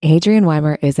Adrienne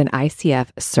Weimer is an ICF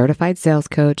certified sales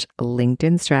coach,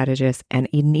 LinkedIn strategist, and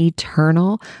an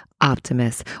eternal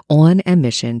optimist on a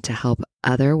mission to help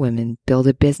other women build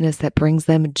a business that brings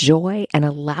them joy and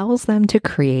allows them to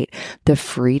create the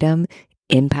freedom,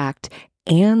 impact,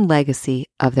 and legacy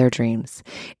of their dreams.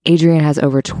 Adrienne has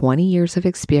over 20 years of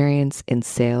experience in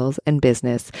sales and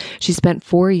business. She spent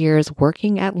 4 years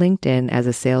working at LinkedIn as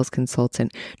a sales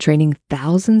consultant, training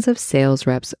thousands of sales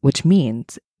reps, which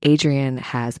means Adrienne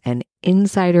has an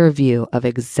insider view of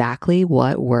exactly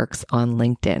what works on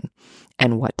LinkedIn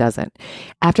and what doesn't.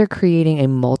 After creating a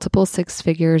multiple six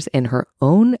figures in her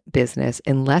own business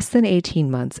in less than 18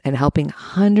 months and helping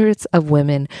hundreds of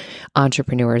women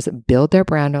entrepreneurs build their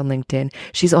brand on LinkedIn,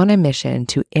 she's on a mission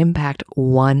to impact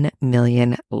 1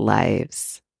 million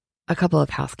lives. A couple of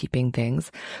housekeeping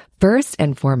things. First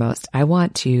and foremost, I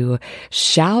want to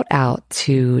shout out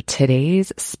to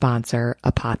today's sponsor,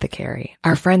 Apothecary.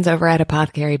 Our friends over at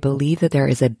Apothecary believe that there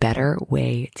is a better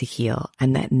way to heal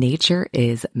and that nature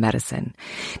is medicine.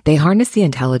 They harness the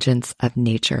intelligence of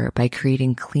nature by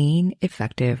creating clean,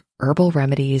 effective herbal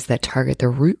remedies that target the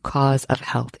root cause of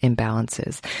health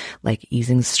imbalances, like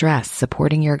easing stress,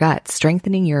 supporting your gut,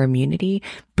 strengthening your immunity,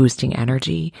 boosting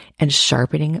energy, and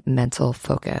sharpening mental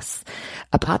focus.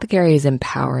 Apothecary is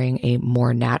empowering a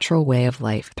more natural way of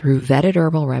life through vetted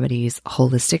herbal remedies,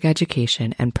 holistic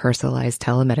education, and personalized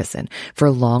telemedicine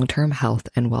for long-term health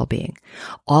and well-being.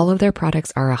 All of their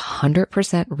products are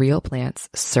 100% real plants,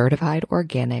 certified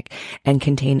organic, and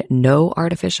contain no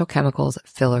artificial chemicals,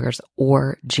 fillers,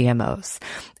 or GMOs.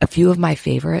 A few of my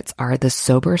favorites are the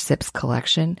Sober Sips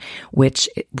collection, which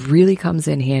really comes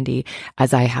in handy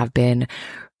as I have been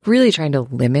really trying to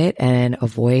limit and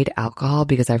avoid alcohol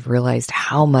because I've realized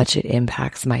how much it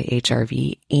impacts my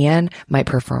HRV and my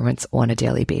performance on a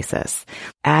daily basis.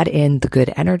 Add in the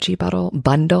Good Energy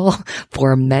bundle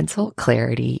for mental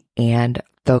clarity and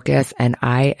focus, and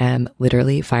I am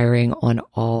literally firing on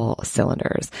all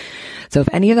cylinders. So if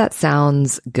any of that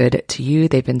sounds good to you,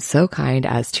 they've been so kind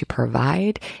as to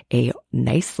provide a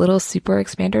nice little super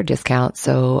expander discount.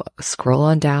 So scroll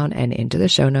on down and into the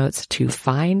show notes to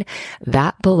find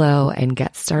that below and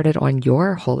get started on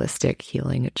your holistic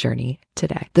healing journey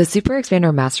today. The Super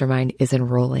Expander Mastermind is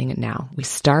enrolling now. We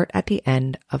start at the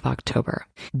end of October.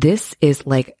 This is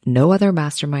like no other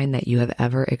mastermind that you have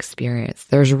ever experienced.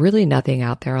 There's really nothing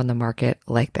out there on the market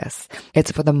like this.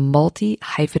 It's for the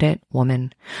multi-hyphenate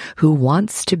woman who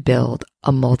wants to build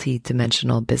a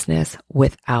multi-dimensional business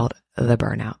without the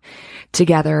burnout.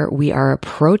 Together, we are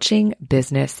approaching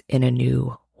business in a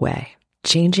new way,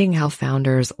 changing how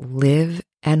founders live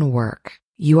and work.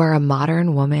 You are a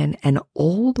modern woman and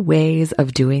old ways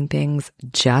of doing things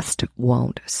just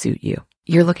won't suit you.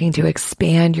 You're looking to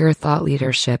expand your thought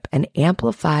leadership and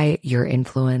amplify your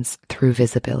influence through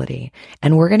visibility.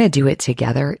 And we're going to do it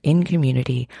together in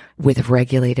community with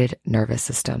regulated nervous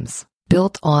systems.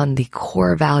 Built on the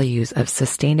core values of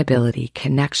sustainability,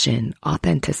 connection,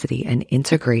 authenticity, and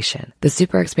integration, the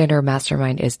Super Expander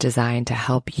Mastermind is designed to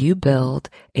help you build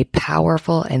a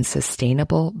powerful and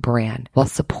sustainable brand while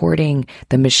supporting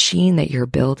the machine that you're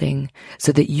building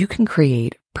so that you can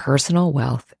create personal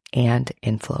wealth and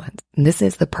influence. And this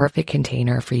is the perfect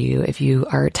container for you if you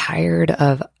are tired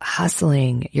of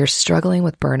hustling, you're struggling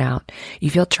with burnout, you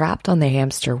feel trapped on the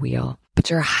hamster wheel, but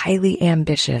you're highly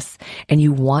ambitious and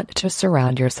you want to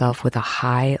surround yourself with a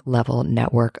high-level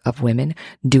network of women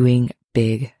doing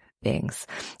big things.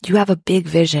 You have a big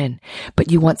vision,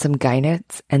 but you want some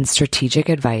guidance and strategic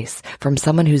advice from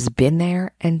someone who's been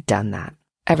there and done that.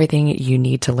 Everything you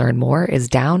need to learn more is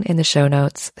down in the show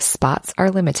notes. Spots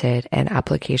are limited and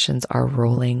applications are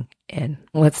rolling in.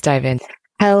 Let's dive in.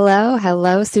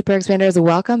 Hello, Super Expanders.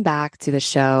 Welcome back to the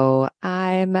show.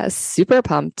 I'm super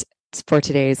pumped for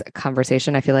today's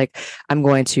conversation. I feel like I'm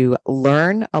going to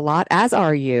learn a lot, as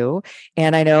are you.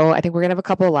 And I think we're going to have a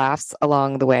couple of laughs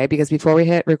along the way because before we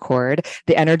hit record,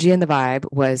 the energy and the vibe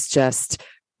was just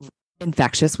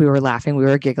infectious. We were laughing, we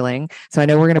were giggling. So I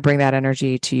know we're going to bring that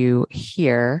energy to you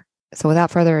here. So without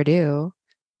further ado,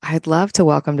 I'd love to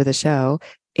welcome to the show,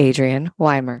 Adrienne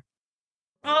Weimer.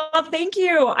 Oh, thank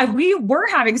you. We were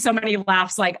having so many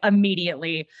laughs like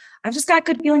immediately. I've just got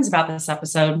good feelings about this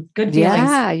episode. Good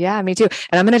feelings. Yeah, me too.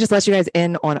 And I'm going to just let you guys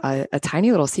in on a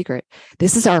tiny little secret.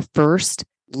 This is our first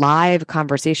live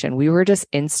conversation. We were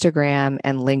just Instagram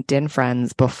and LinkedIn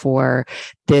friends before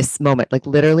this moment. Like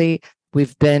literally,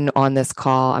 we've been on this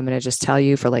call, I'm going to just tell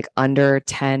you, for like under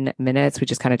 10 minutes. We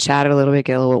just kind of chatted a little bit,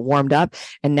 get a little bit warmed up.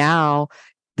 And now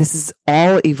this is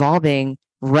all evolving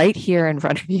right here in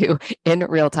front of you in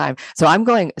real time. So I'm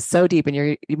going so deep, and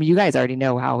you guys already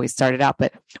know how we started out,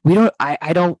 but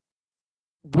I don't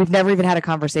we've never even had a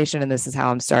conversation, and this is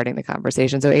how I'm starting the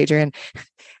conversation. So, Adrienne,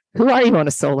 who are you on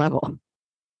a soul level?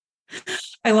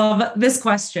 I love this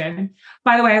question.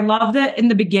 By the way, I love that in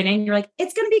the beginning, you're like,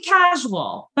 it's going to be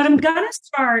casual, but I'm going to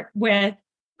start with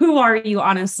who are you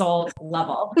on a soul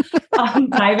level?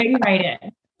 Diving right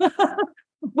in,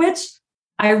 which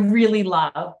I really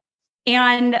love.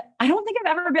 And I don't think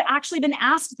I've ever actually been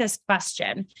asked this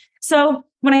question. So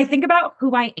when I think about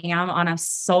who I am on a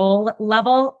soul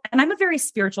level, and I'm a very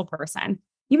spiritual person,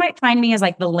 you might find me as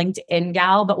like the LinkedIn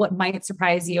gal, but what might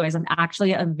surprise you is I'm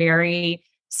actually a very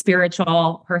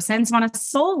spiritual person. So on a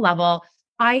soul level,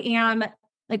 I am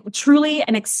like truly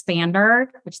an expander,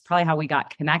 which is probably how we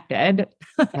got connected.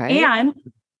 Right.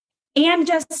 and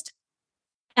just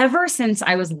ever since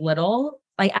I was little,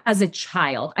 like as a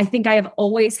child, I think I have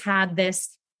always had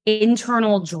this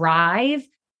internal drive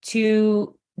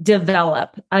to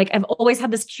develop. Like I've always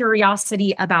had this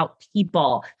curiosity about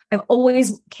people. I've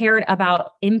always cared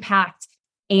about impact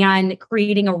and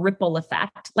creating a ripple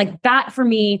effect. Like that for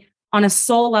me on a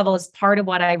soul level is part of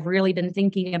what I've really been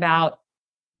thinking about.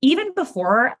 Even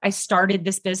before I started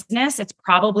this business, it's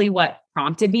probably what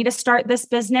prompted me to start this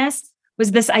business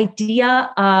was this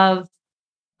idea of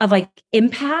like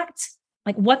impact,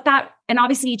 like what that, and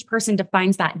obviously each person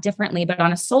defines that differently, but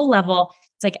on a soul level,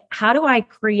 it's like, how do I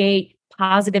create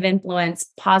positive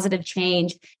influence, positive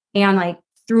change, and like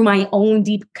through my own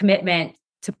deep commitment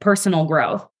to personal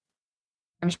growth?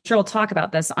 I'm sure we'll talk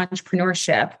about this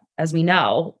entrepreneurship, as we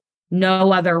know,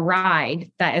 no other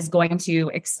ride that is going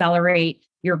to accelerate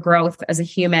your growth as a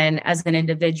human, as an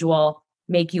individual,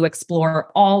 make you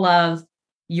explore all of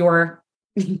your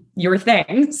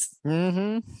things.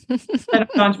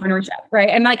 Entrepreneurship, right?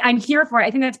 And like I'm here for it.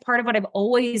 I think that's part of what I've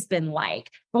always been like.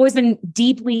 I've always been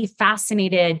deeply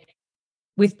fascinated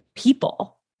with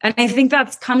people. And I think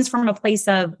that comes from a place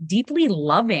of deeply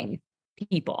loving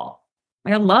people.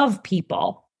 Like I love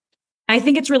people. I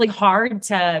think it's really hard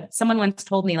someone once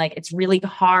told me like it's really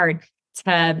hard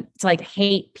to like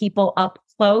hate people up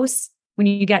close when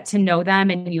you get to know them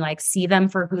and you like see them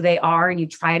for who they are and you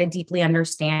try to deeply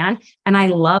understand. And I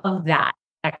love that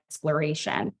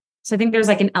exploration. So I think there's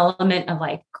like an element of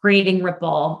like creating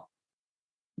ripple,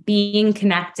 being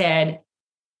connected,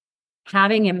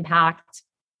 having impact.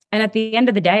 And at the end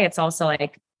of the day, it's also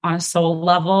like on a soul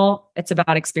level, it's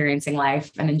about experiencing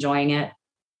life and enjoying it.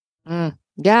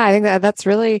 Yeah, I think that's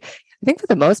really, I think for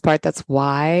the most part, that's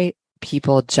why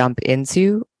people jump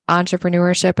into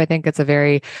entrepreneurship. I think it's a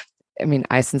very, I mean,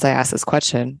 since I asked this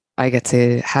question, I get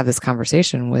to have this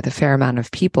conversation with a fair amount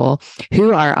of people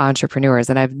who are entrepreneurs.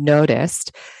 And I've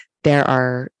noticed there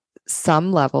are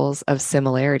some levels of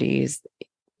similarities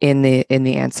in the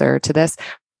answer to this.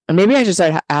 And maybe I should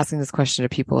start asking this question to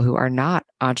people who are not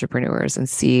entrepreneurs and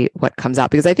see what comes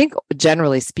out. Because I think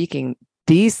generally speaking,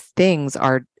 these things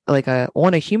are like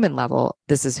on a human level,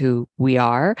 this is who we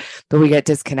are, but we get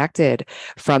disconnected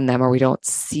from them or we don't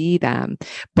see them.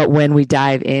 But when we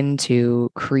dive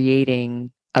into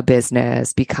creating a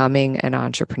business, becoming an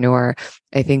entrepreneur,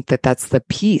 I think that that's the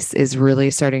piece is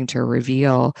really starting to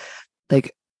reveal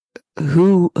like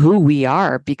who we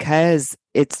are, because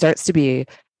it starts to be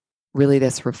really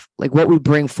this like what we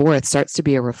bring forth starts to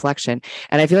be a reflection.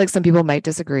 And I feel like some people might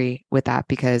disagree with that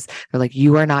because they're like,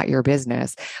 you are not your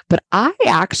business. But I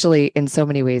actually, in so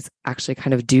many ways, actually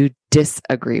kind of do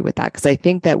disagree with that, because I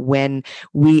think that when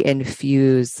we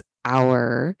infuse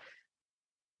our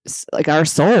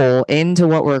soul into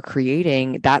what we're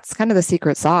creating, that's kind of the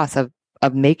secret sauce of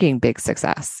making big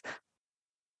success.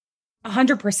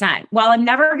 100%. Well, I'm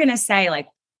never going to say like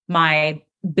my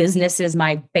business is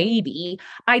my baby.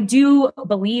 I do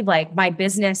believe like my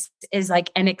business is like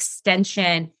an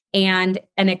extension and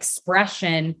an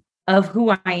expression of who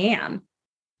I am.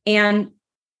 And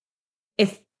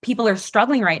if people are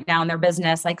struggling right now in their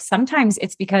business, like sometimes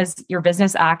it's because your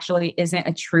business actually isn't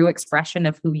a true expression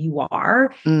of who you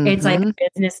are. It's like a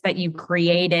business that you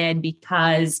created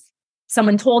because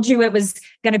someone told you it was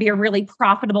going to be a really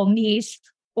profitable niche,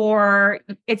 or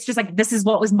it's just like, this is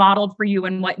what was modeled for you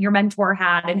and what your mentor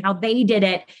had and how they did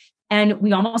it. And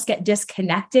we almost get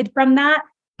disconnected from that.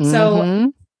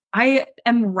 So I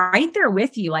am right there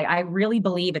with you. Like, I really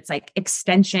believe it's like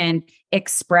extension,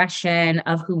 expression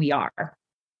of who we are.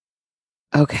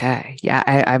 Okay. Yeah,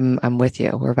 I'm with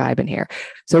you. We're vibing here.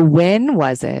 So when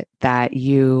was it that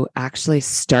you actually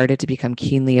started to become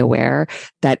keenly aware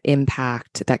that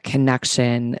impact, that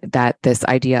connection, that this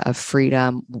idea of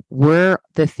freedom were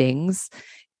the things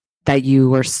that you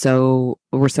were so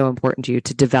important to you,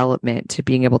 to development, to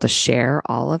being able to share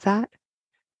all of that?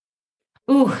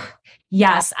 Ooh,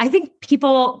 yes. I think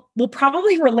people will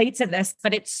probably relate to this,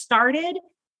 but it started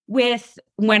with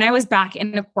when I was back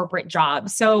in a corporate job.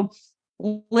 So,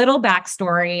 little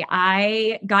backstory,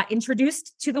 I got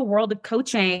introduced to the world of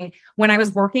coaching when I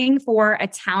was working for a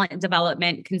talent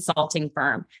development consulting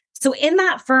firm. So, in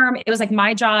that firm, it was like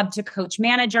my job to coach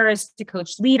managers, to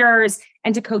coach leaders,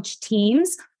 and to coach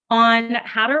teams on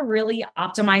how to really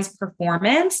optimize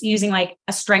performance using like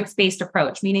a strengths-based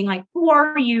approach, meaning like, who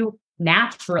are you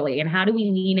naturally and how do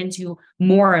we lean into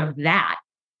more of that?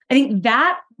 I think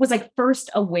that was like first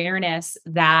awareness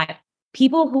that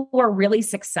people who are really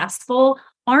successful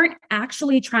aren't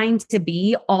actually trying to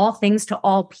be all things to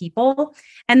all people.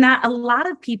 And that a lot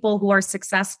of people who are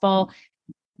successful,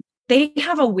 they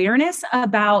have awareness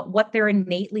about what they're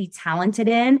innately talented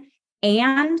in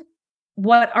and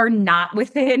what are not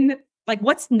within, like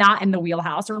what's not in the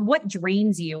wheelhouse or what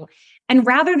drains you. And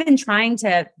rather than trying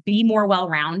to be more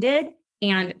well-rounded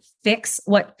and fix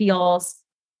what feels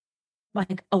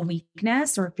like a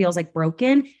weakness or feels like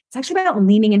broken, it's actually about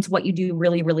leaning into what you do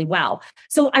really, really well.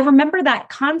 So I remember that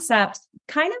concept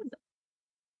kind of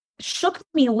shook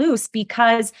me loose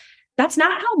because that's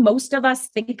not how most of us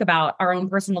think about our own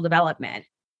personal development.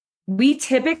 We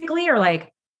typically are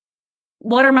like,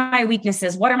 what are my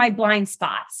weaknesses? What are my blind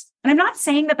spots? And I'm not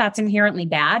saying that that's inherently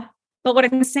bad, but what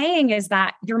I'm saying is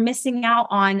that you're missing out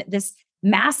on this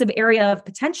massive area of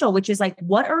potential, which is like,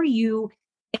 what are you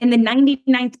in the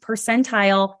 99th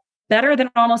percentile better than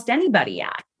almost anybody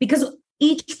at? Because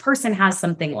each person has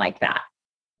something like that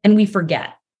and we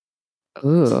forget.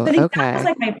 Ooh, so I think okay. that was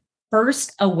like my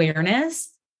first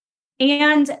awareness.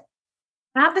 And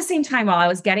at the same time, while I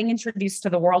was getting introduced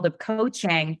to the world of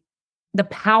coaching, the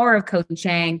power of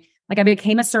coaching, like I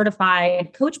became a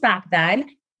certified coach back then.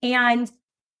 And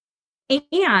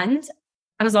I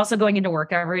was also going into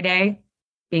work every day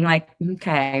being like,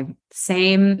 okay,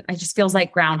 same. It just feels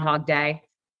like Groundhog Day,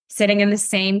 sitting in the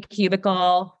same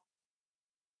cubicle,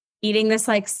 eating this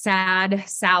like sad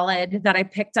salad that I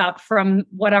picked up from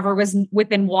whatever was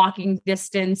within walking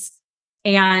distance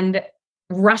and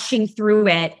rushing through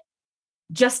it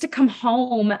just to come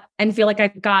home and feel like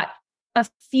I've got a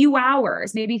few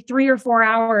hours, maybe 3 or 4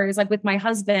 hours, like with my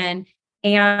husband,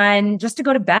 and just to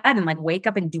go to bed and like wake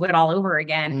up and do it all over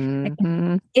again.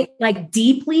 Mm-hmm. It like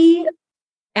deeply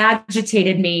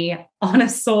agitated me on a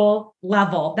soul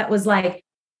level that was like,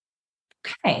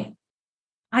 okay,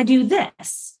 I do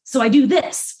this. So I do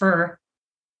this for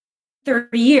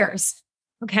 30 years.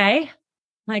 Okay.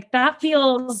 Like that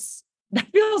does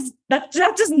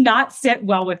not sit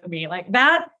well with me. Like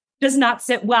that does not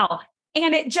sit well.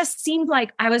 And it just seemed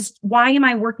like why am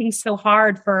I working so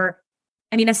hard for,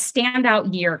 a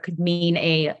standout year could mean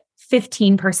a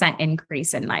 15%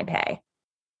 increase in my pay,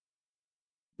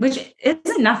 which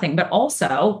isn't nothing, but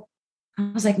also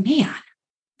I was like, man,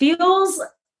 feels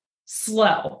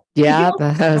slow. Yeah,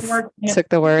 took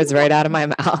the words right out of my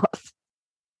mouth.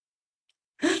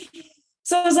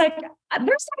 So I was like, there's got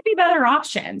to be better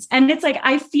options. And it's like,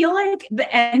 I feel like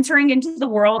entering into the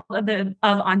world of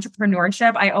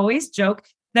entrepreneurship, I always joke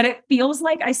that it feels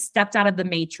like I stepped out of the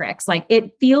matrix. Like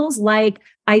it feels like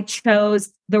I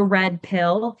chose the red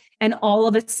pill. And all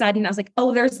of a sudden I was like,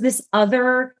 oh, there's this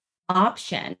other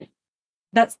option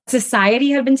that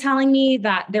society had been telling me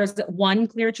that there's one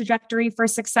clear trajectory for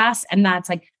success. And that's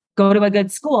like, go to a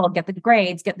good school, get the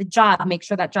grades, get the job, make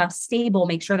sure that job's stable,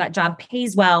 make sure that job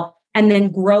pays well, and then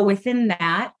grow within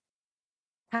that,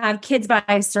 have kids by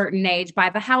a certain age, buy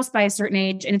the house by a certain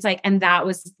age. And it's like, and that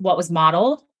was what was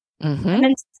modeled. Mm-hmm. And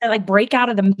then to like break out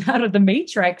of the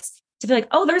matrix to be like,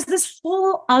 oh, there's this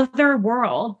whole other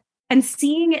world, and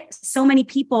seeing so many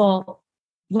people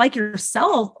like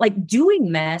yourself, like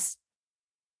doing this,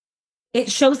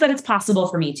 it shows that it's possible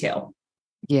for me too.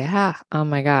 Yeah. Oh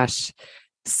my gosh.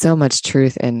 So much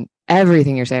truth in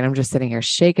everything you're saying. I'm just sitting here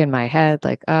shaking my head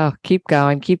like, oh, keep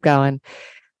going, keep going.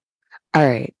 All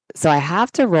right. So I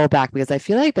have to roll back because I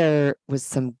feel like there was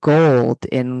some gold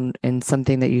in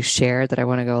something that you shared that I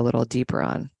want to go a little deeper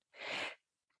on.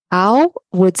 How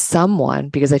would someone,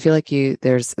 because I feel like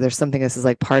there's something, this is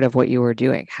like part of what you were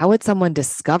doing. How would someone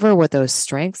discover what those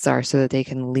strengths are so that they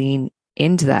can lean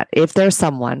into that? If there's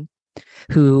someone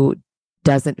who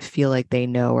doesn't feel like they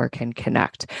know or can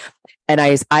connect. And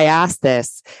I asked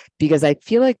this because I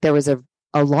feel like there was a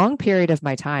long period of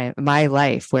my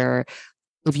life where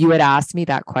if you had asked me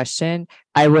that question,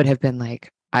 I would have been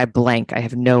like, I blank. I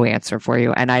have no answer for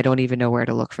you. And I don't even know where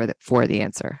to look for the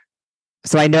answer.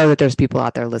 So I know that there's people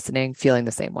out there listening, feeling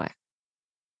the same way.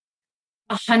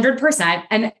 100%.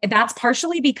 And that's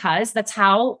partially because that's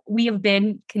how we have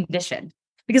been conditioned,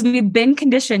 because we've been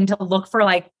conditioned to look for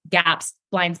like gaps,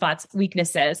 blind spots,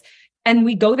 weaknesses, and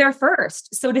we go there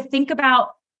first. So to think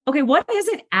about okay, what is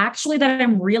it actually that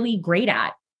I'm really great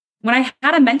at? When I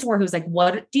had a mentor who's like,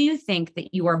 what do you think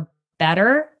that you are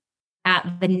better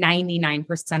at the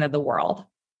 99% of the world?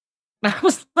 I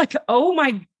was like, oh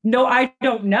my, no, I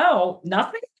don't know.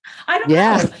 Nothing. I don't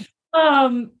Yeah.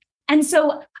 know. And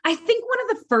so I think one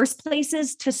of the first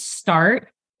places to start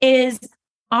is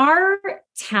our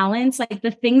talents, like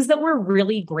the things that we're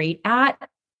really great at,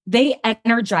 they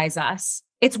energize us.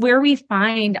 It's where we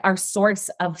find our source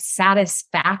of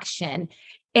satisfaction.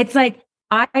 It's like,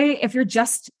 if you're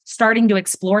just starting to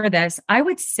explore this, I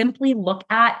would simply look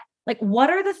at like, what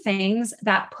are the things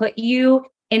that put you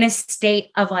in a state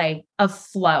of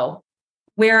flow,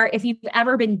 where if you've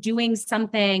ever been doing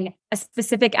something, a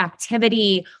specific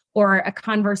activity or a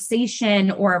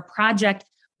conversation or a project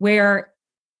where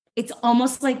it's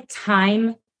almost like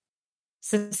time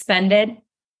suspended,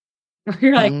 where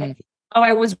you're like, oh,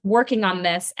 I was working on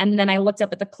this. And then I looked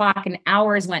up at the clock and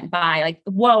hours went by. Like,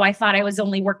 whoa, I thought I was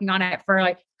only working on it for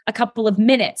like a couple of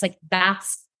minutes. Like,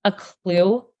 that's a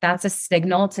clue. That's a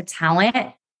signal to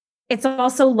talent. It's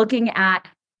also looking at,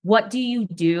 what do you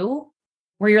do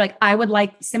where you're like, I would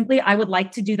like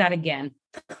to do that again.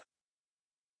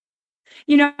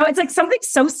 It's like something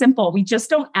so simple. We just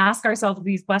don't ask ourselves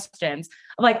these questions.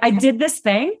 Like, I did this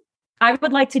thing. I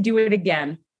would like to do it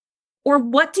again. Or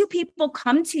what do people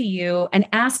come to you and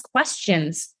ask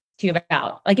questions to you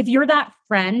about? Like, if you're that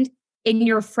friend in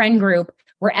your friend group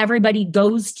where everybody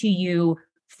goes to you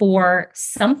for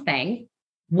something,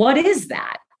 what is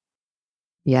that?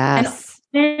 Yes.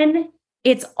 And then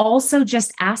it's also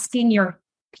just asking your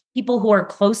people who are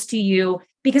close to you,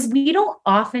 because we don't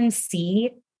often see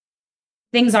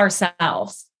things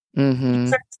ourselves.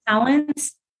 Mm-hmm. Our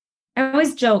talents, I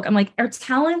always joke, I'm like, our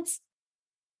talents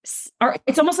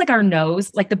it's almost like our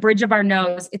nose, like the bridge of our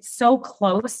nose. It's so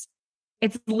close.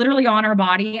 It's literally on our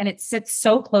body and it sits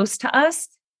so close to us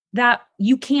that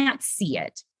you can't see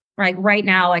it. Right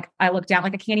now, like I look down,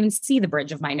 like I can't even see the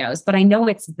bridge of my nose, but I know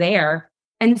it's there.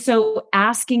 And so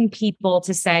asking people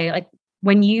to say, like,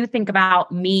 when you think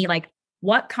about me, like,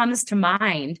 what comes to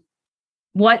mind?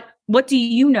 What do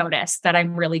you notice that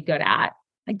I'm really good at?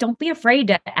 Like, don't be afraid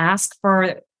to ask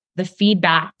for the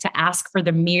feedback, to ask for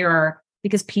the mirror,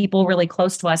 because people really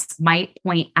close to us might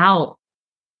point out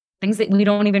things that we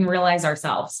don't even realize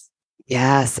ourselves.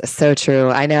 Yes, so true.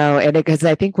 I know. And because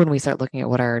I think when we start looking at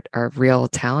what our real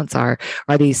talents are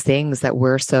these things that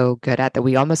we're so good at that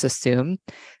we almost assume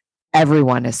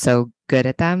everyone is so good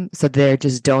at them. So they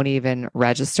just don't even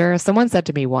register. Someone said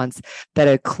to me once that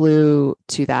a clue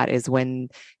to that is when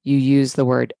you use the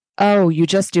word, oh, you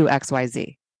just do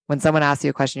XYZ. When someone asks you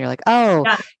a question, you're like, oh,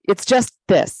 yeah, it's just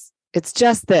this. It's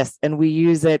just this. And we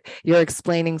use it. You're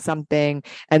explaining something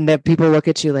and the people look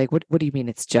at you like, what do you mean?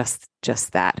 It's just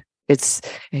that. And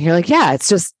you're like, yeah, it's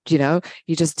just, you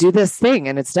just do this thing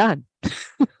and it's done.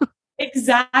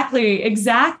 Exactly.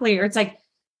 Or it's like,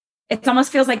 it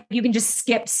almost feels like you can just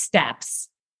skip steps,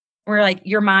 where like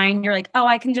your mind, you're like, oh,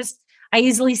 I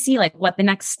easily see like what the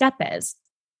next step is.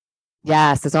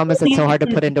 Yes. It's so hard to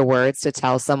put into words to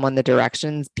tell someone the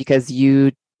directions because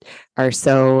you are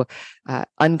so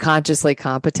unconsciously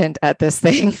competent at this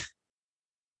thing.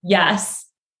 Yes.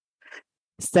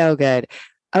 So good.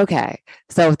 Okay.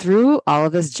 So through all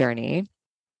of this journey,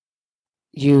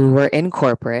 you were in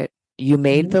corporate, you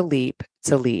made the leap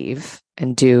to leave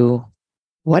and do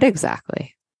what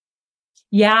exactly?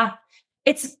 Yeah.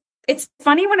 It's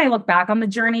funny when I look back on the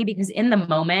journey, because in the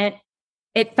moment,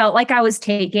 it felt like I was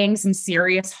taking some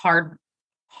serious hard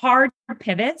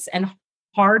pivots and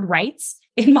hard rights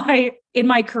in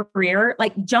my career,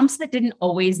 like jumps that didn't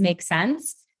always make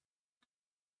sense.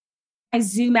 I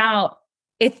zoom out.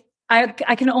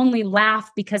 I can only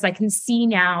laugh because I can see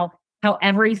now how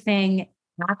everything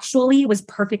actually was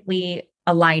perfectly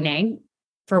aligning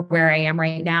for where I am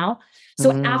right now.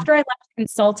 So after I left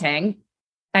consulting,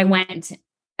 I went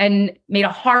and made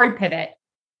a hard pivot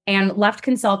and left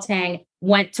consulting,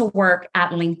 went to work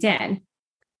at LinkedIn.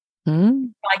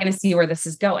 I'm going to see where this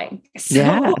is going. So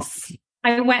yes.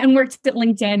 I went and worked at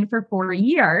LinkedIn for 4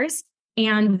 years.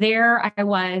 And there I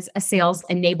was a sales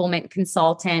enablement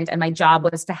consultant, and my job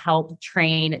was to help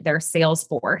train their sales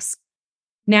force.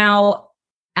 Now,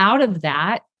 out of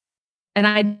that, and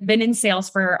I'd been in sales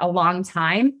for a long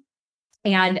time,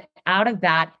 and out of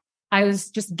that, I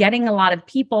was just getting a lot of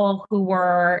people who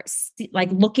were like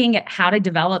looking at how to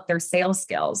develop their sales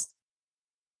skills.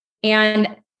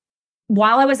 And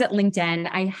while I was at LinkedIn,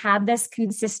 I had this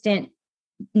consistent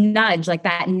nudge, like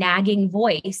that nagging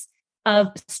voice of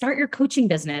start your coaching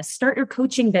business.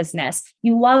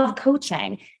 You love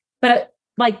coaching. But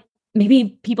like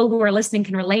maybe people who are listening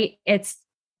can relate. I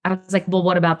was like, well,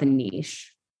 what about the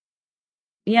niche?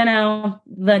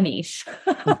 the niche.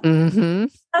 Mm-hmm.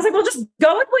 I was like, well, just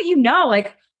go with what you know.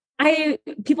 Like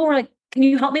people were like, can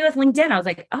you help me with LinkedIn? I was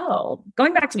like, oh,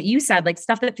 going back to what you said, like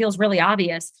stuff that feels really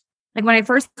obvious. Like when I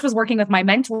first was working with my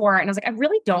mentor and I was like, I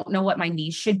really don't know what my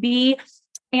niche should be.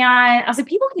 And I was like,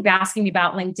 people keep asking me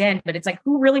about LinkedIn, but it's like,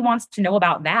 who really wants to know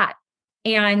about that?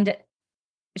 And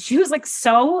she was like,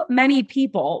 so many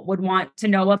people would want to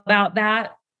know about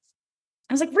that.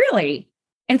 I was like, really?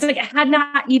 And it's like, it had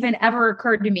not even ever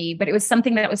occurred to me, but it was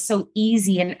something that was so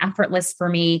easy and effortless for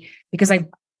me because I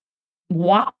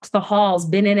walked the halls,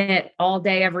 been in it all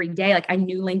day, every day. Like I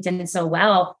knew LinkedIn so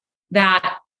well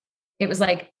that it was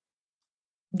like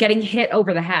getting hit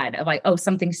over the head of like, oh,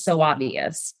 something so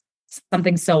obvious,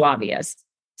 something so obvious.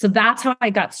 So that's how I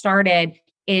got started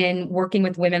in working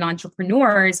with women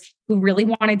entrepreneurs who really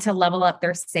wanted to level up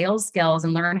their sales skills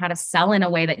and learn how to sell in a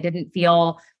way that didn't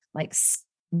feel like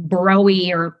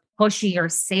broy or pushy or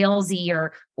salesy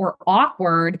or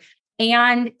awkward,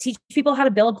 and teach people how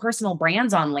to build personal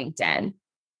brands on LinkedIn.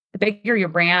 The bigger your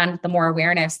brand, the more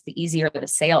awareness, the easier the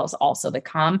sales also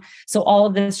become. So all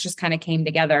of this just kind of came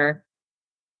together.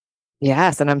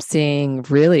 Yes. And I'm seeing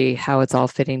really how it's all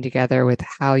fitting together with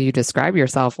how you describe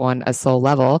yourself on a soul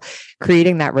level,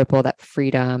 creating that ripple, that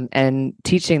freedom, and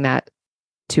teaching that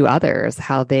to others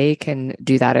how they can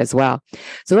do that as well.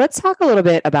 So let's talk a little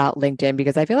bit about LinkedIn,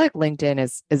 because I feel like LinkedIn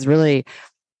is really,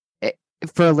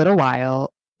 for a little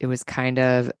while, it was kind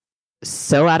of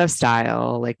so out of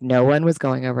style. Like no one was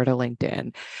going over to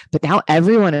LinkedIn, but now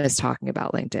everyone is talking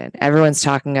about LinkedIn. Everyone's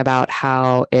talking about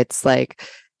how it's like,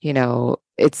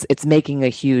 it's making a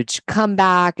huge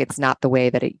comeback. It's not the way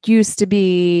that it used to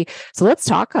be. So let's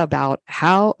talk about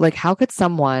how could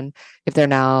someone, if they're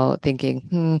now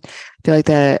thinking, I feel like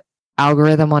the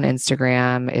algorithm on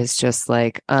Instagram is just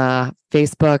like,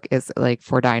 Facebook is like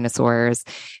for dinosaurs,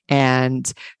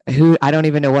 and I don't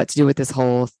even know what to do with this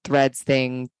whole Threads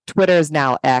thing. Twitter is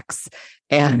now X,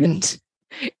 and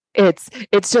it's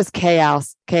just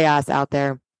chaos out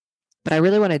there. But I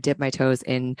really want to dip my toes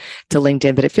into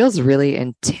LinkedIn, but it feels really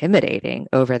intimidating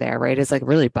over there, right? It's like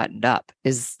really buttoned up.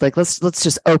 Is like, let's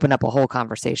just open up a whole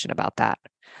conversation about that.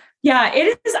 Yeah,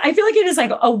 it is. I feel like it is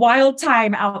like a wild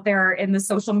time out there in the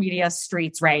social media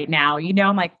streets right now.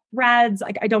 I'm like Threads,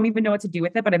 like I don't even know what to do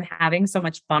with it, but I'm having so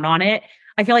much fun on it.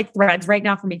 I feel like Threads right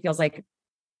now for me feels like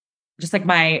just like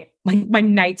my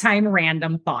nighttime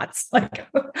random thoughts. Like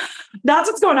that's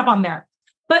what's going up on there.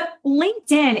 But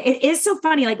LinkedIn, it is so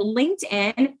funny. Like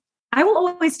LinkedIn, I will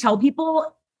always tell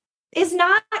people, is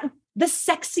not the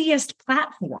sexiest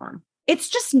platform. It's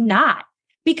just not,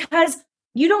 because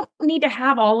you don't need to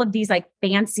have all of these like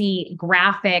fancy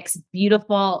graphics,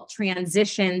 beautiful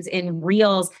transitions in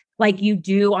reels like you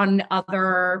do on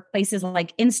other places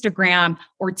like Instagram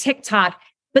or TikTok.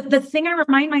 But the thing I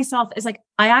remind myself is like,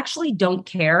 I actually don't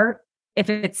care if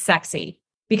it's sexy,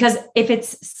 because if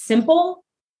it's simple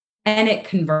and it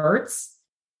converts,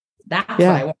 that's what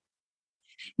I want.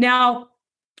 Now,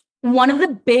 one of the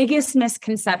biggest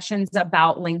misconceptions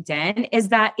about LinkedIn is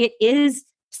that it is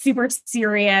super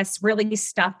serious, really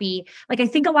stuffy. Like I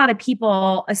think a lot of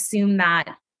people assume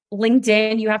that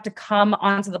LinkedIn, you have to come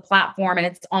onto the platform and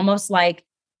it's almost like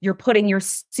you're putting your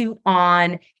suit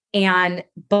on and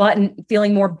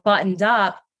feeling more buttoned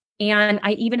up. And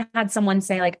I even had someone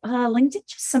say like, LinkedIn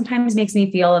just sometimes makes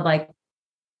me feel like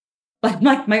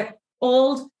my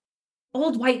old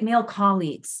white male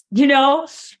colleagues, And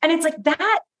it's like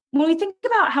that, when we think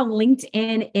about how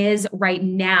LinkedIn is right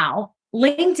now,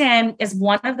 LinkedIn is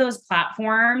one of those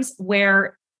platforms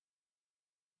where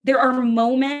there are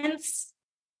moments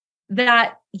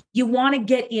that you want to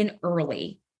get in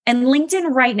early. And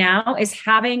LinkedIn right now is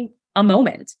having a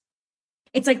moment.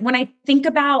 It's like when I think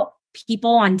about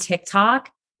people on TikTok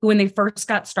who, when they first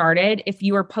got started, if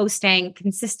you were posting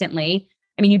consistently,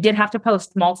 I mean, you did have to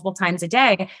post multiple times a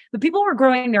day, but people were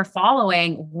growing their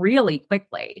following really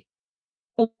quickly.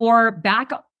 Or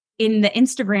back in the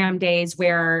Instagram days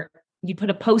where you'd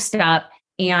put a post up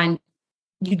and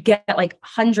you'd get like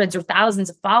hundreds or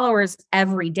thousands of followers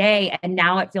every day. And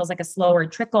now it feels like a slower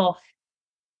trickle.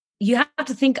 You have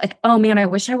to think like, oh man, I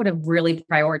wish I would have really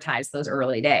prioritized those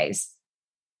early days.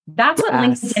 That's what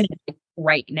LinkedIn is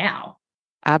right now.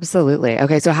 Absolutely.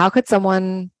 Okay. So how could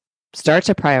someone start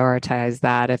to prioritize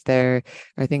that if they're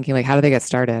thinking like, how do they get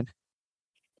started?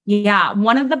 Yeah.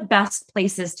 One of the best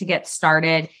places to get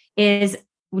started is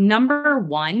number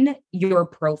one, your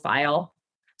profile.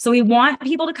 So we want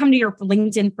people to come to your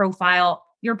LinkedIn profile.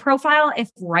 Your profile, if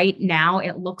right now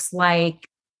it looks like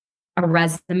a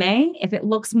resume, if it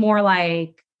looks more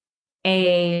like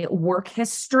a work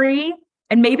history,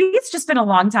 and maybe it's just been a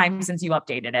long time since you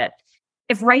updated it.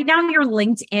 If right now your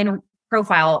LinkedIn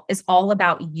profile is all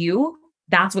about you,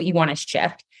 that's what you want to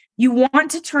shift. You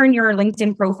want to turn your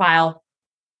LinkedIn profile,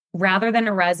 rather than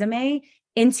a resume,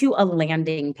 into a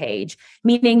landing page,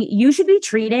 meaning you should be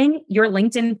treating your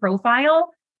LinkedIn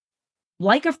profile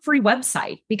like a free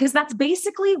website, because that's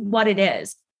basically what it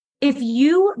is. If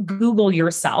you Google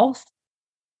yourself,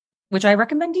 which I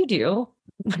recommend you do,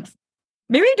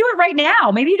 maybe you do it right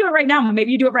now. Maybe you do it right now.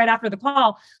 Maybe you do it right after the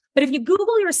call. But if you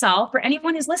Google yourself, for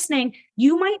anyone who's listening,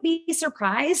 you might be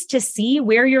surprised to see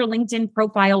where your LinkedIn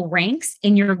profile ranks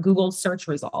in your Google search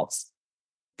results.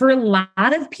 For a lot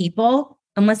of people,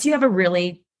 unless you have a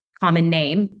really common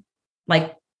name,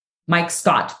 like Mike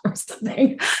Scott or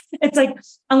something, it's like,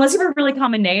 unless you have a really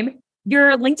common name,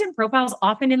 your LinkedIn profile is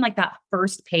often in like that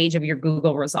first page of your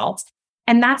Google results.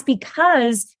 And that's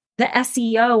because the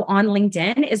SEO on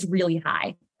LinkedIn is really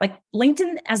high. Like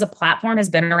LinkedIn as a platform has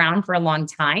been around for a long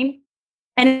time,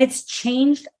 and it's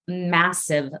changed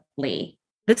massively.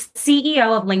 The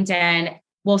CEO of LinkedIn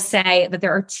will say that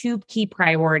there are two key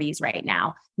priorities right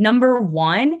now. Number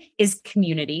one is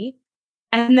community.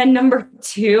 And then number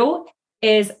two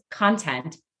is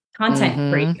content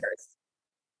creators.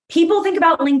 People think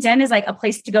about LinkedIn as like a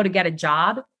place to go to get a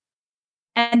job.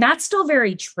 And that's still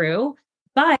very true.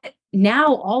 But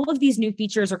now all of these new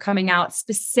features are coming out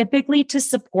specifically to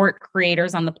support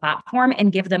creators on the platform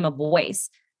and give them a voice.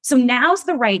 So now's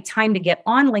the right time to get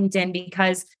on LinkedIn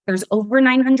because there's over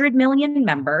 900 million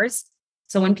members.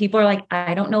 So when people are like,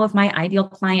 I don't know if my ideal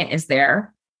client is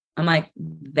there, I'm like,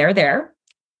 they're there.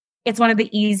 It's one of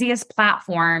the easiest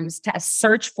platforms to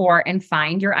search for and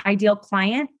find your ideal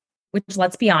client, which,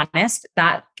 let's be honest,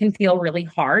 that can feel really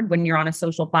hard when you're on a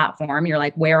social platform. You're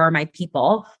like, where are my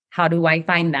people? How do I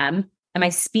find them? Am I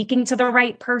speaking to the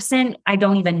right person? I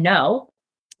don't even know.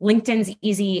 LinkedIn's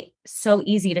so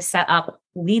easy to set up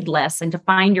lead lists and to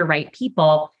find your right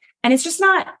people. And it's just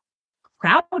not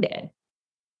crowded,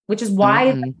 which is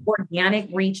why the organic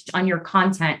reach on your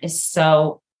content is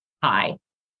so high.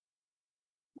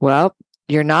 Well,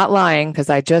 you're not lying, because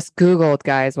I just Googled,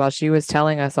 guys, while she was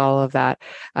telling us all of that.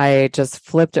 I just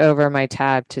flipped over my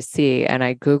tab to see, and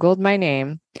I Googled my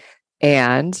name,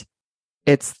 and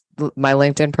it's my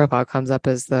LinkedIn profile comes up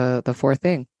as the fourth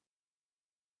thing.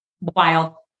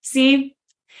 Wild. See?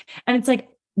 And it's like,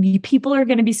 people are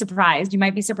going to be surprised. You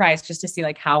might be surprised just to see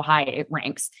like how high it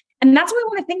ranks. And that's what we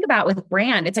want to think about with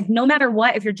brand. It's like, no matter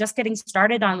what, if you're just getting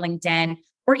started on LinkedIn,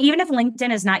 or even if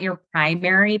LinkedIn is not your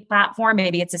primary platform,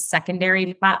 maybe it's a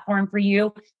secondary platform for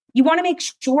you, you want to make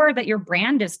sure that your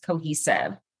brand is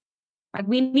cohesive. Like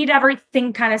we need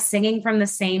everything kind of singing from the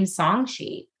same song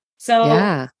sheet.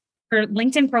 So your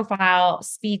LinkedIn profile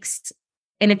speaks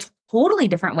in a totally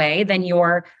different way than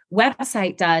your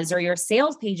website does, or your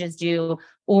sales pages do,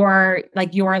 or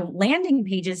like your landing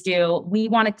pages do. We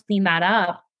want to clean that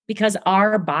up because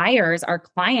our buyers, our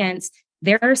clients,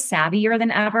 they're savvier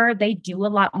than ever. They do a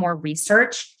lot more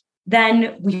research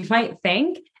than we might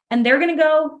think, and they're going to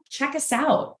go check us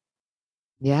out.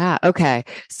 Yeah. Okay.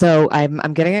 So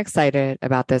I'm getting excited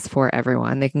about this for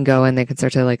everyone. They can go and they can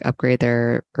start to like upgrade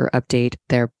or update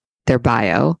their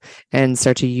bio and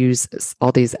start to use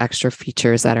all these extra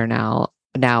features that are now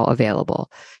available.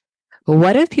 But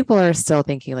what if people are still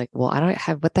thinking like, well, I don't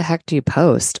have, what the heck do you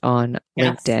post on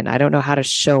LinkedIn? I don't know how to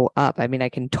show up. I mean, I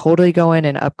can totally go in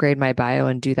and upgrade my bio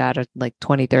and do that in like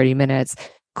 20, 30 minutes.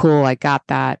 Cool. I got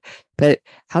that. But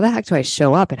how the heck do I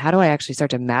show up? And how do I actually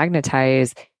start to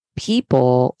magnetize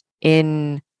people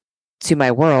into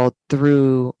my world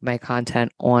through my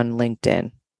content on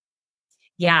LinkedIn?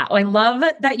 Yeah. I love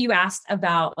that you asked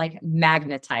about like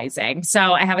magnetizing.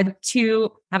 So I have a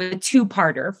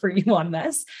two-parter for you on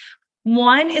this.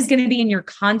 One is going to be in your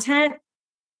content.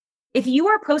 If you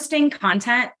are posting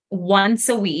content once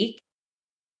a week,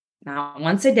 not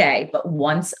once a day, but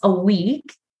once a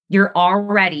week, you're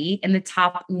already in the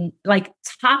top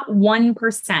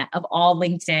 1% of all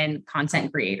LinkedIn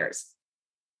content creators.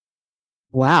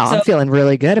 Wow, so, I'm feeling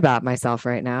really good about myself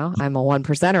right now. I'm a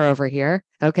 1%er over here.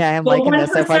 Okay, I'm liking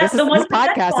this so far. This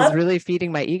podcast is really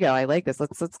feeding my ego. I like this.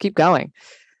 Let's keep going.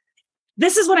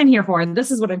 This is what I'm here for.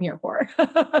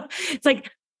 It's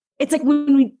like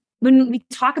when we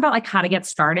talk about like how to get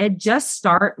started, just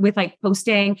start with like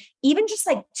posting even just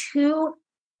like 2-3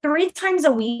 times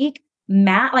a week.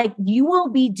 Like you will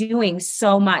be doing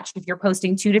so much if you're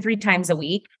posting 2 to 3 times a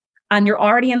week. You're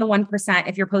already in the 1%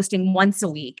 if you're posting once a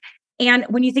week. And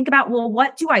when you think about, well,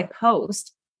 what do I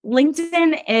post?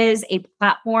 LinkedIn is a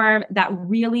platform that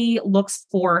really looks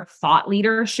for thought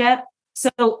leadership.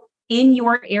 So in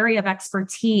your area of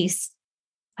expertise,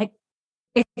 like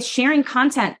it's sharing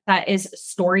content that is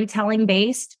storytelling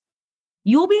based,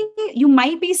 you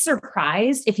might be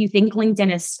surprised if you think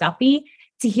LinkedIn is stuffy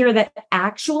to hear that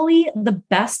actually the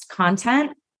best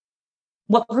content,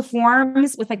 what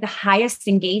performs with like the highest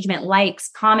engagement, likes,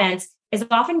 comments, is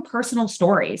often personal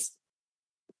stories.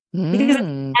 Because at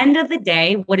the end of the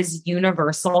day, what is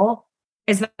universal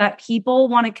is that people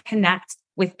want to connect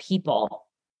with people.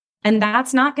 And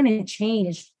that's not going to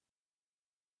change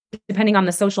depending on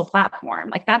the social platform.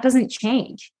 Like that doesn't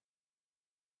change.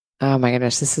 Oh my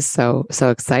goodness, this is so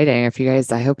exciting. If you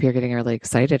guys, I hope you're getting really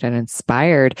excited and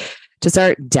inspired to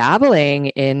start dabbling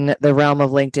in the realm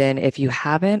of LinkedIn if you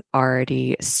haven't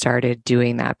already started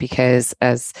doing that, because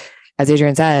as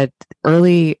Adrienne said,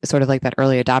 early, sort of like that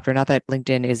early adopter, not that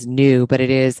LinkedIn is new, but it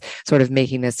is sort of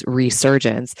making this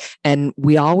resurgence. And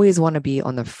we always want to be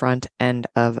on the front end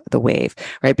of the wave,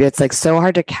 right? But it's like so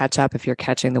hard to catch up if you're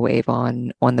catching the wave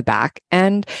on the back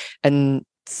end. And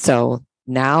so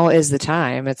now is the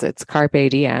time. It's carpe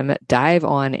diem. Dive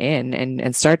on in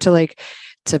and start to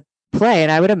to play.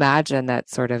 And I would imagine that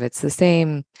sort of it's the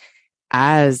same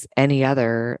as any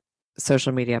other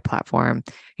social media platform.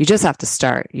 You just have to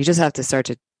start. You just have to start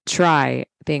to try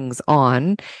things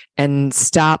on and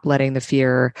stop letting the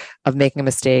fear of making a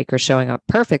mistake or showing up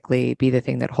perfectly be the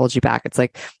thing that holds you back. It's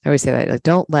like I always say that, like,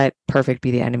 don't let perfect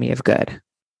be the enemy of good.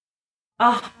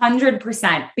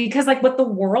 100%. Because like what the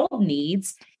world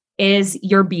needs is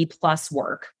your B+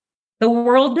 work. The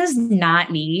world does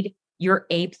not need your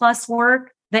A+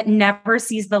 work that never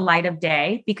sees the light of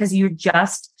day because you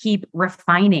just keep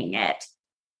refining it.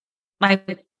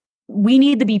 Like we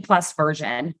need the B+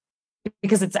 version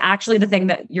because it's actually the thing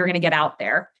that you're going to get out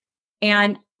there.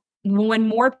 And when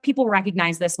more people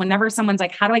recognize this, whenever someone's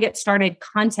like, how do I get started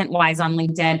content wise on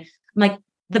LinkedIn? I'm like,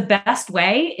 the best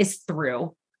way is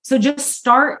through. So just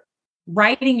start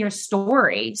writing your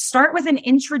story. Start with an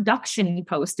introduction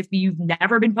post if you've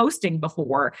never been posting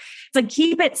before. It's like,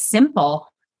 keep it simple.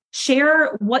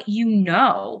 Share what you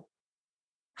know.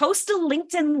 Post a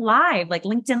LinkedIn Live, like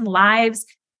LinkedIn Lives,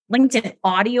 LinkedIn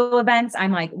audio events.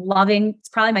 I'm like loving, it's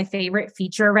probably my favorite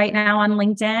feature right now on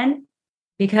LinkedIn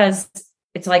because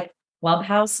it's like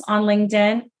Clubhouse on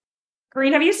LinkedIn.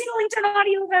 Corinne, have you seen a LinkedIn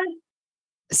audio event?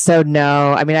 So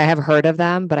no, I mean, I have heard of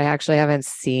them, but I actually haven't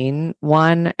seen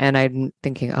one. And I'm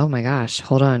thinking, oh my gosh,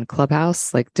 hold on,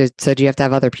 Clubhouse. Like, do you have to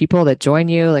have other people that join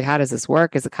you? Like, how does this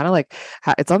work? Is it kind of like,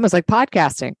 it's almost like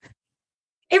podcasting?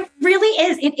 It really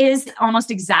is. It is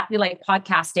almost exactly like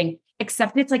podcasting,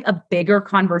 except it's like a bigger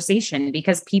conversation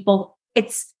because people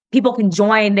can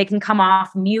join, they can come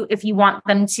off mute if you want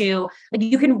them to. Like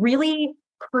you can really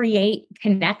create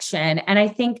connection. And I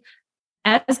think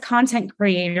as content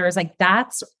creators, like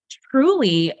that's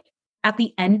truly at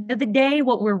the end of the day,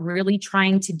 what we're really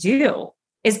trying to do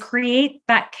is create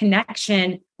that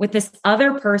connection with this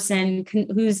other person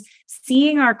who's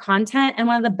seeing our content. And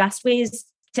one of the best ways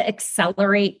to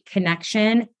accelerate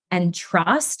connection and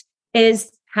trust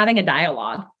is having a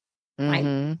dialogue.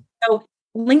 Mm-hmm. Right? So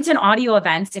LinkedIn audio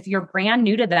events, if you're brand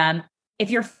new to them, if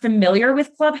you're familiar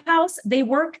with Clubhouse, they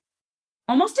work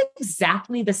almost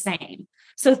exactly the same.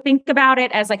 So think about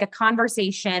it as like a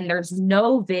conversation. There's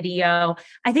no video.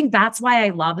 I think that's why I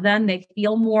love them. They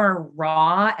feel more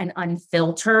raw and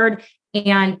unfiltered.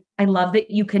 And I love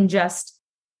that you can just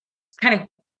kind of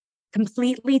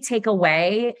completely take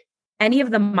away any of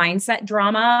the mindset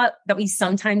drama that we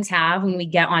sometimes have when we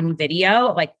get on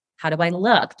video. Like, how do I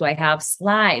look? Do I have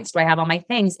slides? Do I have all my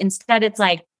things? Instead, it's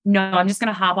like, no, I'm just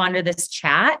going to hop onto this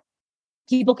chat.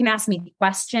 People can ask me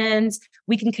questions.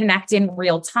 We can connect in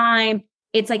real time.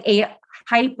 It's like a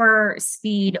hyper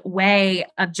speed way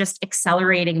of just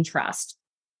accelerating trust.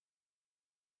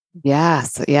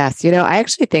 Yes. Yes. I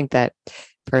actually think that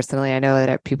personally, I know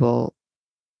that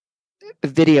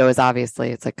video is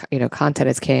obviously, it's like, content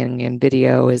is king and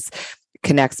video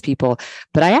connects people.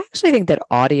 But I actually think that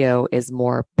audio is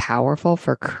more powerful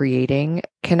for creating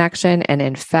connection. And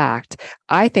in fact,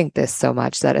 I think this so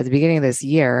much that at the beginning of this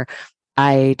year,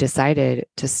 I decided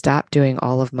to stop doing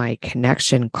all of my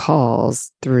connection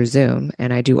calls through Zoom.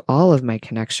 And I do all of my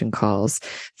connection calls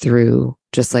through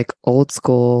just like old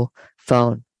school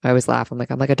phone. I always laugh. I'm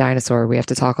like a dinosaur. We have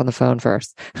to talk on the phone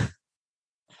first.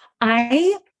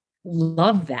 I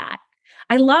love that.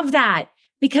 I love that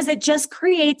because it just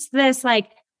creates this, like,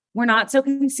 we're not so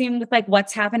consumed with like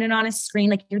what's happening on a screen.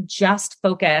 Like you're just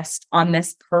focused on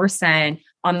this person,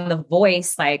 on the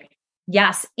voice. Like,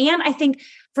 yes. And I think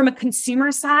from a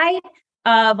consumer side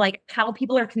of like how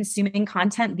people are consuming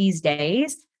content these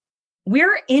days,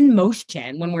 we're in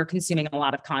motion when we're consuming a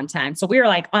lot of content. So we're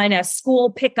like on a school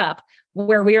pickup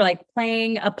where we are like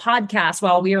playing a podcast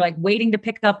while we are like waiting to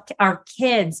pick up our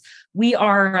kids. We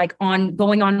are like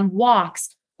going on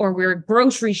walks, or we're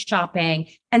grocery shopping.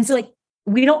 And so like,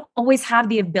 we don't always have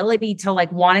the ability to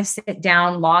like want to sit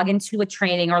down, log into a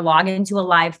training or log into a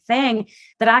live thing,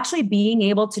 that actually being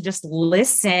able to just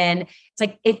listen, it's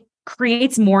like, it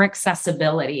creates more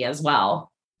accessibility as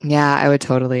well. Yeah, I would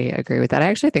totally agree with that. I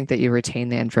actually think that you retain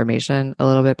the information a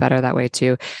little bit better that way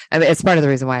too. I mean, it's part of the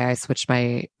reason why I switched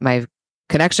my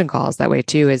connection calls that way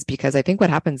too, is because I think what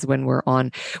happens when we're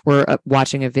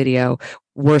watching a video,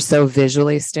 we're so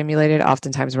visually stimulated.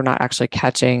 Oftentimes we're not actually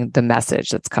catching the message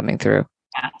that's coming through.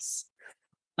 Yes.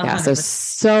 Yeah,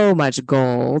 so much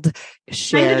gold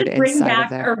shared inside of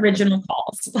there. Original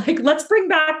calls. Like, let's bring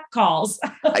back calls.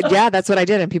 Yeah, that's what I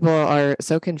did. And people are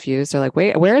so confused. They're like,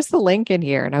 wait, where's the link in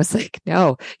here? And I was like,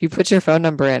 no, you put your phone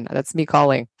number in. That's me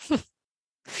calling.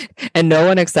 And no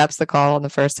one accepts the call on the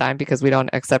first time because we don't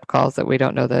accept calls that we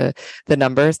don't know the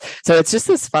numbers. So it's just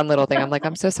this fun little thing. I'm like,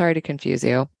 I'm so sorry to confuse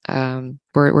you.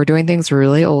 We're doing things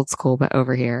really old school, but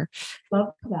over here.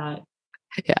 Love that.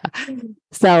 Yeah.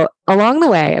 So along the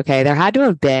way, okay, there had to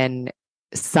have been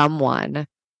someone.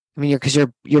 I mean, because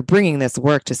you're bringing this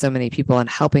work to so many people and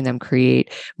helping them create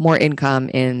more income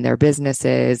in their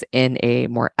businesses in a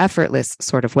more effortless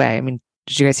sort of way. I mean,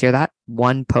 did you guys hear that?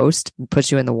 One post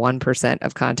puts you in the 1%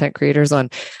 of content creators on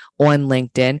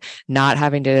LinkedIn, not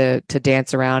having to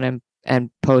dance around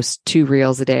and post 2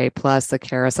 reels a day plus a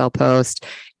carousel post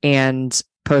and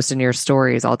post in your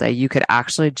stories all day. You could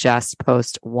actually just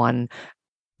post one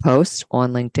post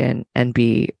on LinkedIn and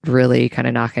be really kind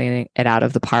of knocking it out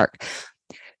of the park.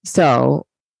 So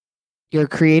you're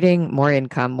creating more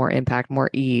income, more impact,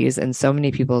 more ease in so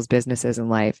many people's businesses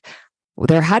and life.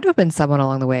 There had to have been someone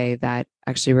along the way that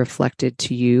actually reflected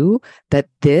to you that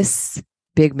this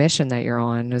big mission that you're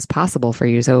on is possible for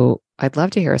you. So I'd love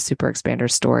to hear a super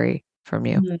expander story from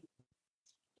you.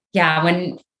 Yeah.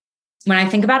 When I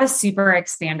think about a super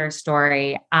expander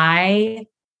story,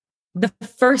 the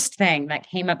first thing that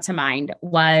came up to mind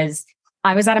was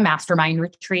I was at a mastermind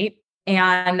retreat,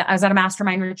 and I was at a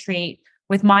mastermind retreat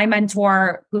with my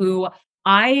mentor who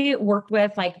I worked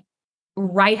with like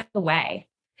right away.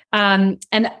 And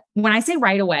when I say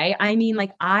right away, I mean,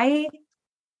 like, I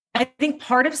think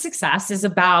part of success is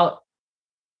about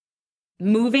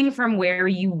moving from where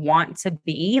you want to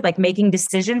be, like making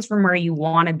decisions from where you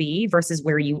want to be versus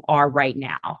where you are right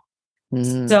now.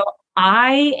 So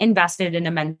I invested in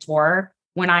a mentor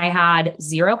when I had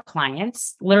 0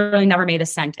 clients, literally never made a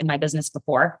cent in my business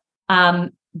before.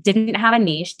 Didn't have a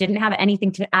niche, didn't have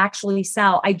anything to actually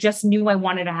sell. I just knew I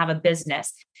wanted to have a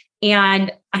business.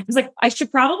 And I was like, I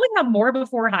should probably have more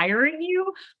before hiring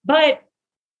you, but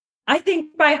I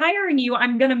think by hiring you,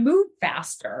 I'm going to move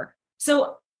faster.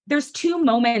 So there's 2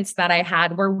 moments that I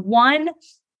had where one,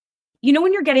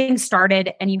 when you're getting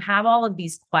started and you have all of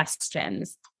these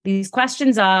questions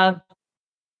of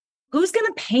who's going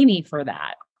to pay me for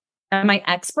that? Am I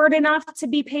expert enough to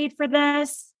be paid for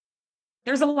this?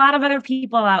 There's a lot of other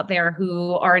people out there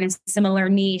who are in a similar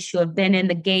niche, who have been in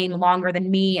the game longer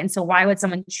than me. And so why would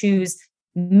someone choose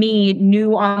me,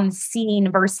 new on the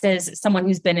scene, versus someone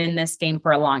who's been in this game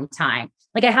for a long time?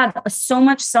 Like, I had so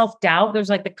much self-doubt. There's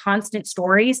like the constant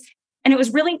stories. And it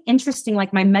was really interesting.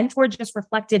 Like, my mentor just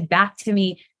reflected back to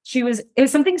me. It was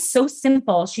something so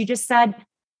simple. She just said,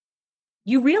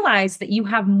 you realize that you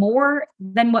have more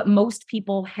than what most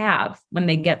people have when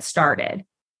they get started.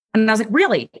 And I was like,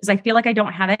 really? Because I feel like I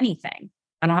don't have anything.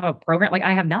 I don't have a program. Like,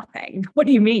 I have nothing. What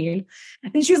do you mean?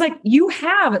 And she was like, you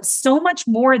have so much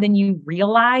more than you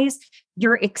realize.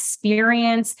 Your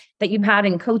experience that you've had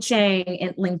in coaching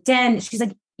and LinkedIn. She's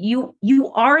like, you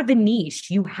are the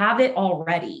niche. You have it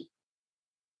already.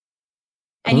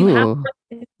 And you have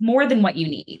more than what you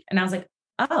need. And I was like,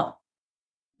 oh.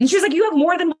 And she was like, you have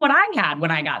more than what I had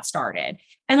when I got started.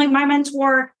 And like, my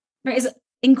mentor is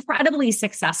incredibly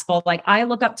successful. Like, I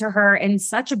look up to her in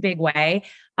such a big way.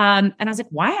 And I was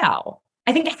like, wow.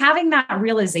 I think having that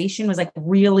realization was like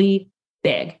really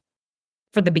big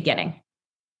for the beginning.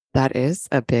 That is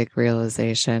a big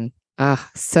realization.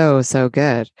 So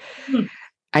good.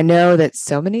 I know that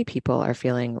so many people are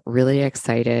feeling really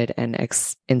excited and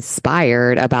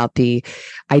inspired about the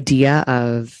idea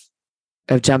of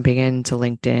jumping into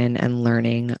LinkedIn and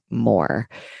learning more.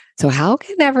 So how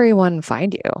can everyone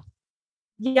find you?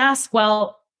 Yes.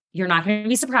 Well, you're not going to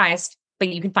be surprised, but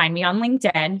you can find me on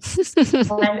LinkedIn.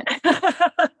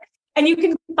 And you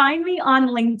can find me on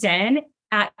LinkedIn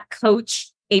at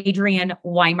Coach Adrienne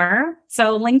Weimer.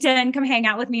 So LinkedIn, come hang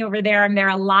out with me over there. I'm there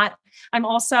a lot.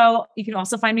 You can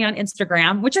also find me on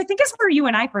Instagram, which I think is where you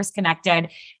and I first connected.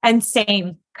 And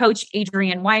same, Coach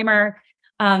Adrienne Weimer.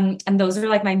 And those are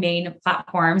like my main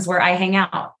platforms where I hang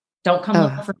out. Don't come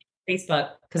look for me Facebook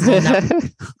because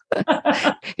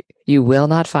you'll You will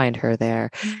not find her there.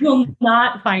 you'll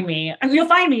not find me. I mean, you'll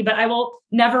find me, but I will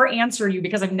never answer you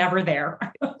because I'm never there.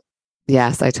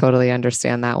 Yes, I totally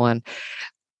understand that one.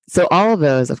 So all of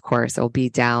those, of course, will be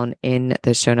down in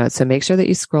the show notes. So make sure that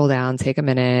you scroll down, take a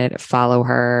minute, follow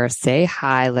her, say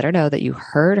hi, let her know that you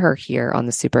heard her here on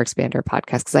the Super Expander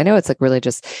podcast. Cause I know it's like really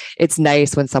just, it's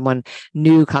nice when someone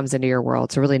new comes into your world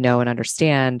to really know and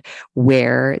understand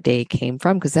where they came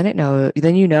from. Cause then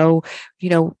you know,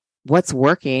 what's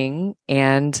working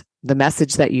and the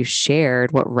message that you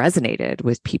shared, what resonated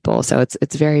with people. So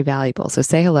it's very valuable. So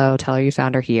say hello, tell her you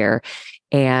found her here.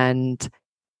 And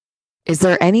is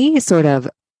there any sort of,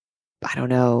 I don't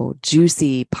know,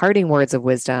 juicy parting words of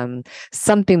wisdom,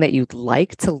 something that you'd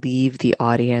like to leave the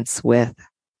audience with?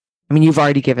 I mean, you've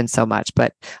already given so much,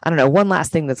 but I don't know, one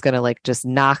last thing that's going to like just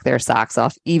knock their socks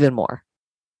off even more.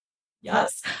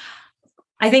 Yes.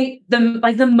 I think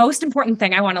the most important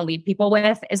thing I want to leave people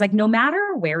with is like, no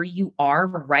matter where you are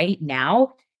right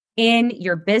now in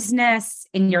your business,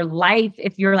 in your life,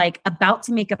 if you're like about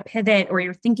to make a pivot or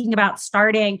you're thinking about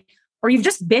starting, or you've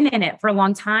just been in it for a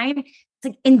long time, it's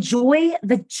like, enjoy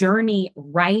the journey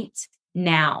right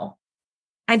now.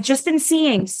 I've just been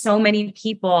seeing so many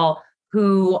people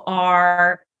who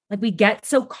are like, we get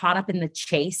so caught up in the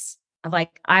chase of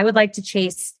like, I would like to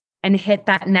chase and hit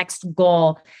that next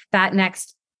goal, that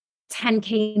next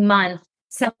 10K month,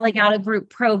 selling out a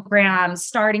group program,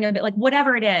 starting a bit, like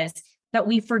whatever it is, that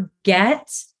we forget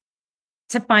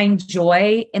to find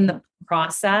joy in the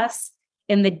process,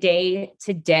 in the day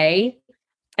to day.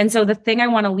 And so the thing I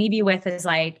want to leave you with is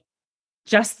like,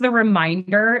 just the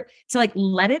reminder to like,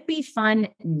 let it be fun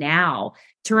now,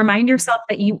 to remind yourself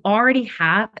that you already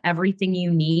have everything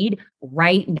you need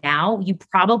right now. You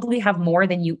probably have more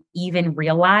than you even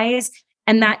realize,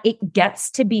 and that it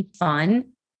gets to be fun.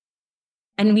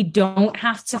 And we don't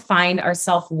have to find our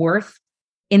self-worth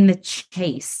in the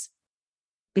chase,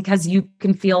 because you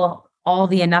can feel all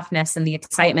the enoughness and the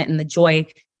excitement and the joy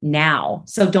now.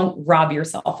 So don't rob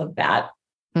yourself of that.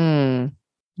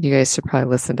 You guys should probably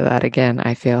listen to that again,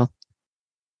 I feel.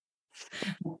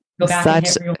 Go back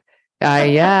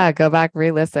and go back,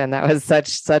 re-listen. That was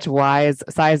such wise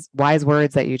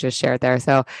words that you just shared there.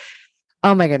 So,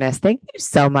 oh my goodness, thank you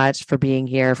so much for being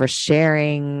here, for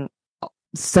sharing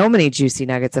so many juicy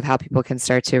nuggets of how people can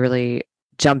start to really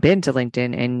jump into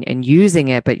LinkedIn and using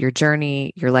it. But your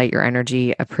journey, your light, your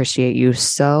energy, appreciate you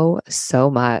so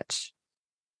much.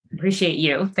 Appreciate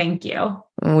you. Thank you.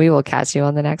 We will catch you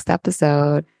on the next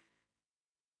episode.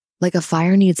 Like a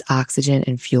fire needs oxygen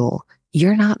and fuel,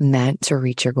 you're not meant to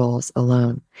reach your goals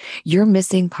alone. Your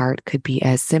missing part could be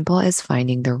as simple as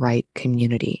finding the right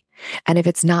community. And if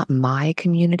it's not my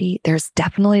community, there's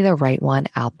definitely the right one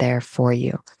out there for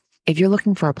you. If you're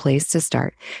looking for a place to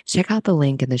start, check out the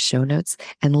link in the show notes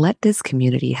and let this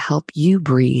community help you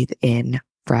breathe in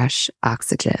fresh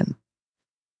oxygen.